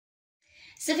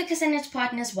CIVICUS and its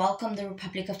partners welcome the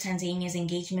Republic of Tanzania's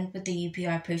engagement with the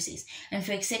UPR process and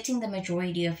for accepting the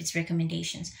majority of its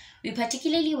recommendations. We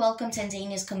particularly welcome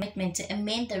Tanzania's commitment to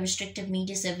amend the Restrictive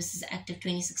Media Services Act of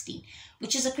 2016,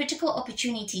 which is a critical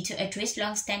opportunity to address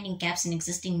long-standing gaps in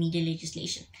existing media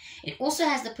legislation. It also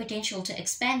has the potential to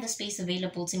expand the space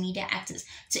available to media actors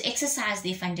to exercise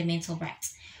their fundamental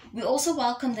rights. We also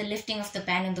welcome the lifting of the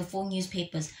ban on the 4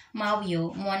 newspapers,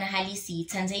 Mawio, Mwanahalisi,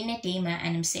 Tanzania Daima,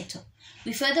 and Mseto.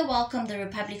 We further welcome the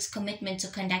Republic's commitment to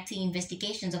conducting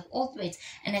investigations of all threats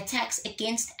and attacks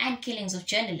against and killings of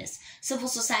journalists, civil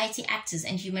society actors,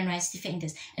 and human rights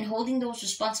defenders, and holding those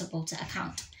responsible to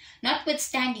account.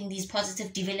 Notwithstanding these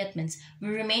positive developments, we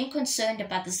remain concerned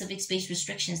about the civic space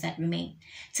restrictions that remain.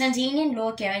 Tanzanian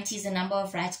law guarantees a number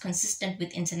of rights consistent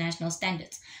with international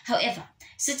standards. However,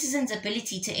 citizens'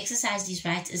 ability to exercise these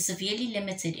rights is severely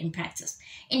limited in practice.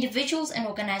 Individuals and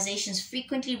organizations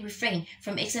frequently refrain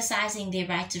from exercising their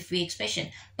right to free expression,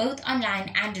 both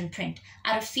online and in print,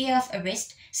 out of fear of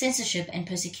arrest, censorship, and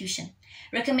persecution.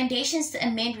 Recommendations to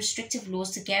amend restrictive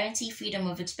laws to guarantee freedom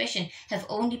of expression have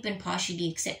only been partially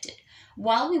accepted.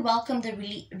 While we welcome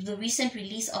the recent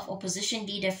release of opposition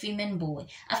leader Freeman Mbowe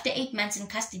after 8 months in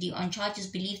custody on charges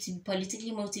believed to be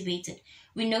politically motivated,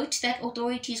 we note that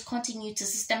authorities continue to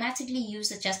systematically use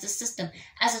the justice system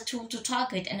as a tool to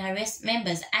target and arrest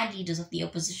members and leaders of the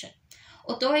opposition.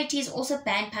 Authorities also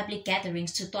ban public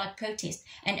gatherings to thwart protest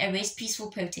and arrest peaceful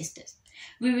protesters.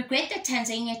 We regret that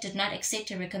Tanzania did not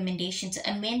accept a recommendation to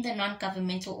amend the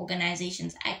Non-Governmental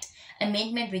Organizations Act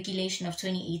Amendment Regulation of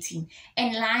 2018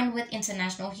 in line with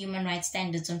international human rights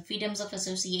standards on freedoms of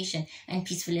association and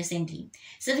peaceful assembly.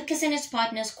 CIVICUS and its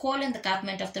partners call on the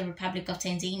government of the Republic of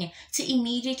Tanzania to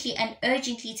immediately and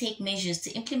urgently take measures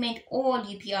to implement all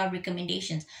UPR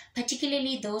recommendations,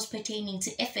 particularly those pertaining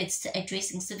to efforts to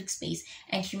addressing civic space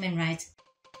and human rights.